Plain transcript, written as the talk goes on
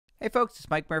Hey folks, it's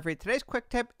Mike Murphy. Today's quick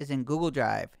tip is in Google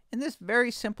Drive. In this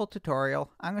very simple tutorial,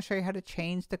 I'm going to show you how to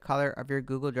change the color of your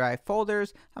Google Drive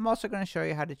folders. I'm also going to show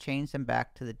you how to change them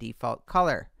back to the default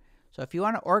color. So if you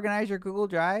want to organize your Google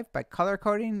Drive by color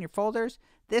coding your folders,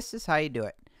 this is how you do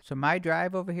it. So my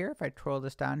drive over here, if I scroll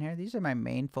this down here, these are my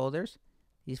main folders.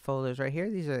 These folders right here,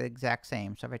 these are the exact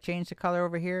same. So if I change the color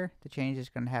over here, the change is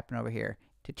going to happen over here.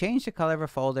 To change the color of a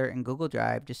folder in Google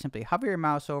Drive, just simply hover your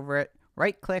mouse over it,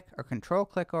 right-click or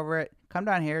Control-Click over it, come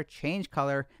down here, change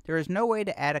color. There is no way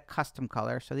to add a custom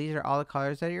color, so these are all the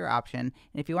colors that are your option.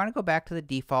 And if you want to go back to the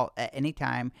default at any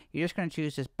time, you're just going to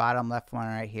choose this bottom left one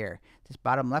right here. This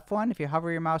bottom left one, if you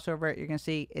hover your mouse over it, you're going to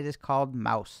see it is called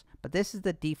mouse. But this is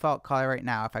the default color right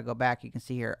now. If I go back, you can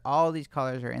see here, all these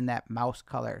colors are in that mouse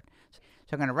color.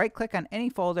 So I'm going to right-click on any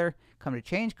folder, come to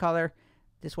change color.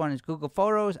 This one is Google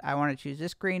Photos. I want to choose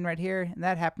this green right here, and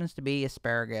that happens to be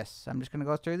asparagus. So I'm just going to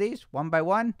go through these one by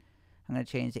one. I'm going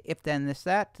to change the if, then, this,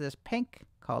 that to this pink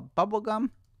called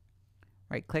Bubblegum.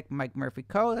 Right-click Mike Murphy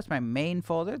Co. That's my main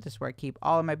folder. This is where I keep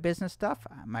all of my business stuff.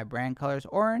 My brand color is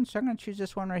orange, so I'm going to choose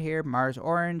this one right here, Mars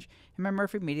Orange. In my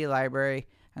Murphy Media Library,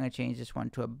 I'm going to change this one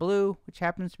to a blue, which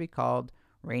happens to be called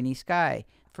Rainy Sky.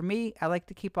 For me, I like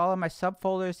to keep all of my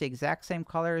subfolders the exact same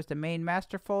color as the main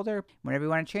master folder. Whenever you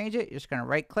want to change it, you're just going to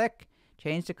right-click,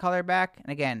 change the color back. And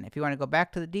again, if you want to go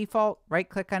back to the default,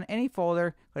 right-click on any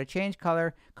folder, go to change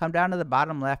color, come down to the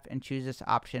bottom left and choose this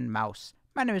option mouse.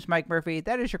 My name is Mike Murphy.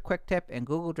 That is your quick tip in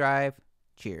Google Drive.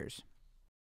 Cheers.